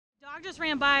Dog just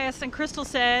ran by us and Crystal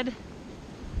said,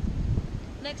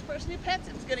 next person who pets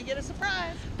him is going to get a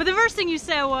surprise. but the first thing you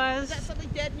said was, Is that something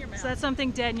dead in your mouth? is that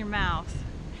something dead in your mouth?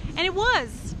 And it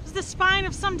was the spine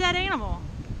of some dead animal.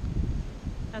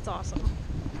 That's awesome.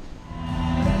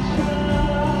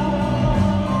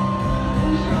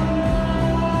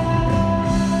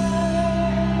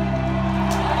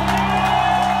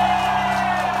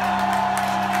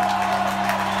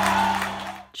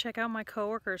 Check out my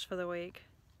coworkers for the week.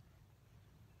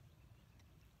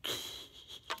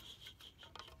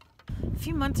 A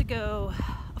few months ago,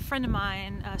 a friend of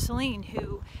mine, Celine,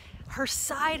 who her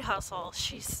side hustle,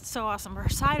 she's so awesome. Her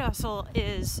side hustle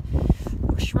is,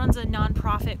 she runs a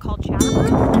nonprofit called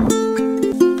Chatterbird.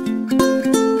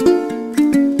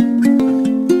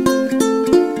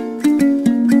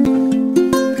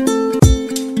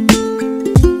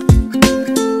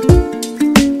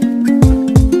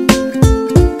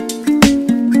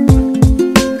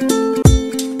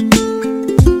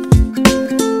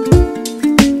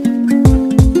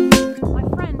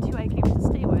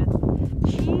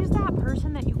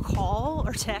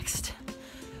 Text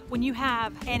when you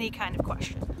have any kind of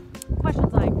question.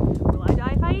 Questions like, will I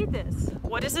die if I eat this?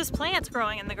 What is this plant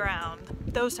growing in the ground?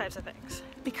 Those types of things.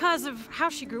 Because of how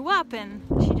she grew up, and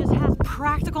she just has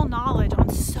practical knowledge on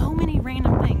so many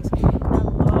random things. And I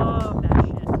love that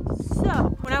shit.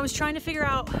 So, when I was trying to figure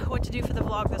out what to do for the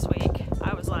vlog this week,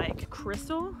 I was like,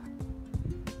 Crystal,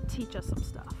 teach us some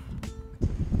stuff.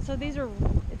 So these are,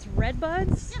 it's red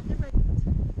buds? Yeah, they're red buds.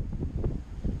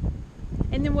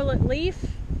 And then will it leaf?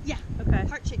 Yeah. Okay.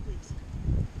 Heart-shaped leaves.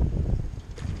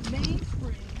 May,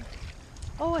 spring.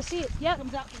 Oh, I see it. Yep.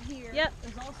 Comes out from here. Yep.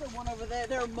 There's also one over there.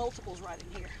 There are multiples right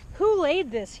in here. Who laid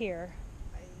this here?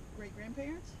 My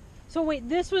great-grandparents. So wait,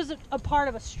 this was a part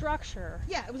of a structure.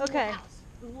 Yeah, it was a Okay. little house.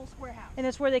 It was a little square house. And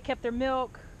that's where they kept their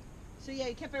milk. So yeah,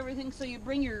 you kept everything, so you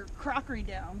bring your crockery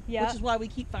down, Yeah. which is why we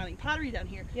keep finding pottery down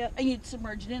here. Yep. And you'd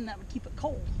submerge it in, that would keep it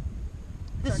cold.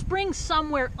 The spring's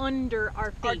somewhere under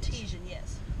our feet. Artesian,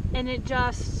 yes. And it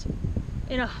just,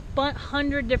 in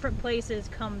 100 different places,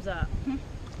 comes up.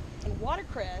 And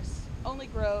watercress only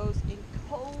grows in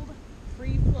cold,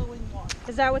 free-flowing water.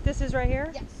 Is that what this is right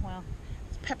here? Yes. Wow.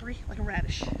 It's peppery, like a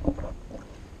radish.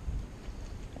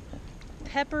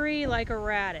 Peppery like a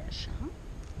radish.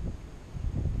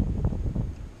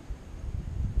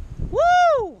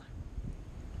 Woo!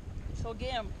 So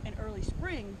again, in early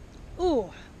spring, Ooh.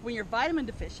 when you're vitamin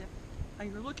deficient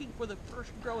and you're looking for the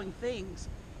first growing things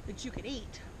that you can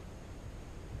eat,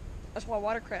 that's why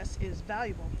watercress is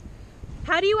valuable.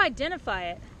 How do you identify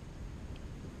it?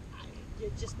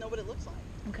 You just know what it looks like.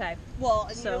 Okay. Well,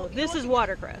 and So you're this is looking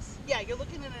watercress. Yeah, you're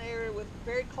looking in an area with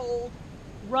very cold,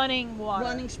 Running water.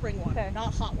 running spring water, Okay.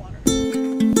 not hot water.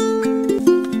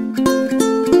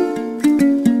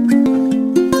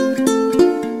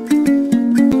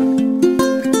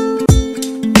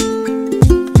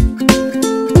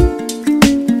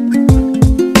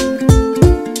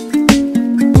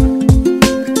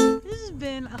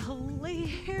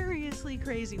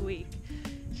 Crazy week.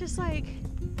 Just like,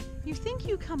 you think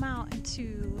you come out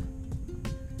into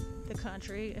the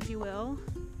country, if you will,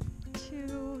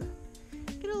 to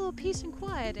get a little peace and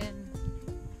quiet and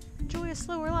enjoy a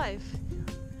slower life.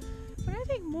 But I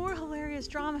think more hilarious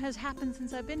drama has happened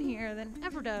since I've been here than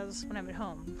ever does when I'm at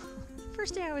home.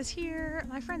 First day I was here,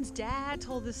 my friend's dad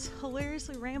told this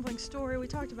hilariously rambling story. We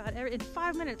talked about, in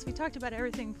 5 minutes, we talked about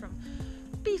everything from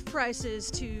beef prices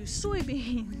to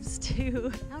soybeans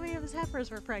to how many of his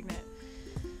heifers were pregnant.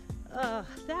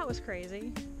 That was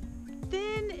crazy.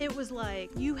 Then it was like,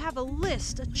 you have a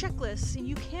list, a checklist, and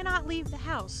you cannot leave the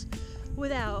house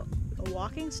without a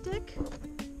walking stick,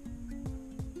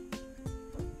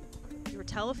 your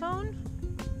telephone,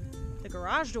 the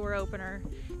garage door opener,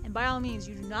 and by all means,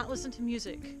 you do not listen to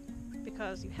music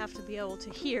because you have to be able to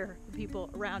hear the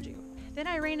people around you. Then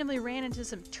I randomly ran into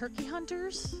some turkey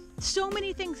hunters. So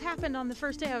many things happened on the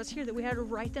first day I was here that we had to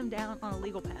write them down on a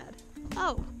legal pad.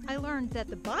 Oh, I learned that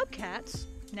the bobcats,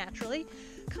 naturally,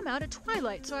 come out at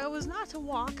twilight, so I was not to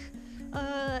walk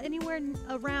anywhere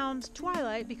around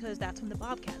twilight because that's when the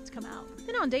bobcats come out.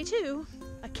 Then on day 2,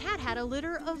 a cat had a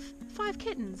litter of 5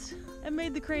 kittens and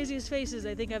made the craziest faces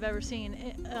I think I've ever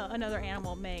seen another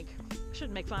animal make. I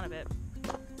shouldn't make fun of it,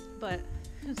 but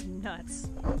it was nuts.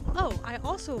 Oh, I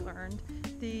also learned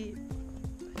the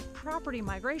property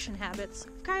migration habits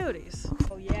of coyotes.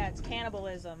 Oh yeah, it's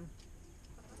cannibalism.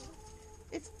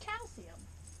 It's calcium.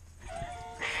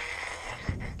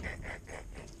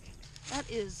 That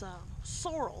is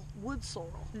sorrel, wood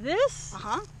sorrel. This?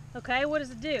 Uh-huh. Okay, what does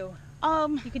it do?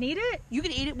 You can eat it? You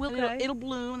can eat it. Okay. It'll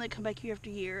bloom and they come back year after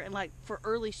year. And like for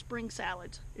early spring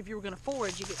salads, if you were gonna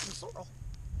forage, you get some sorrel.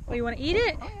 Oh, you want to eat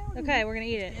it? Oh, yeah. Okay, we're gonna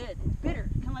eat it. It's bitter,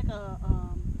 kind of like a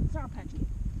Sour Patch Kid.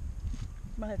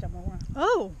 Might have to have more.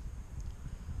 Oh,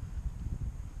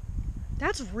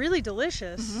 that's really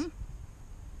delicious. Mm-hmm.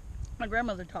 My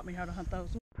grandmother taught me how to hunt those.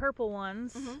 Purple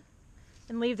ones, Mm-hmm.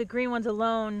 and leave the green ones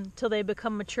alone till they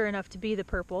become mature enough to be the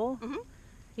purple. Mm-hmm.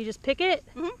 You just pick it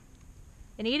Mm-hmm.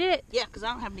 and eat it. Yeah, because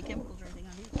I don't have any chemicals or anything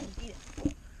on it. You just eat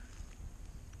it.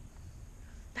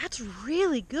 That's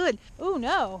really good. Oh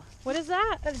no, what is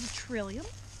that? That is a trillium.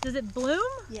 Does it bloom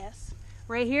Yes.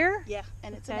 right here? Yeah,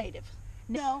 and it's a Okay. native.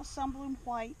 No, some bloom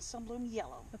white, some bloom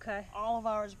yellow. Okay. All of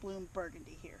ours bloom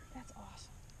burgundy here. That's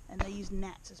awesome. And they use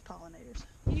gnats as pollinators.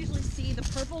 You usually see the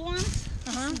purple ones.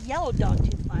 Uh-huh. Yellow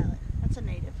dogtooth violet. That's a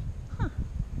native.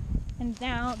 And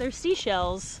now there's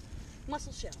seashells.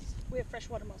 Mussel shells. We have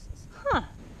freshwater mussels. Huh.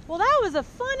 Well, that was a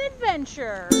fun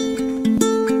adventure.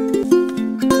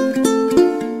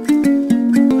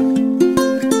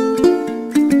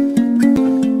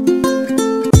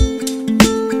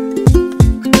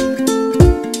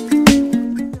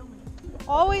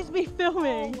 Always be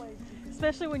filming, Always.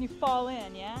 especially when you fall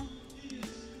in, yeah?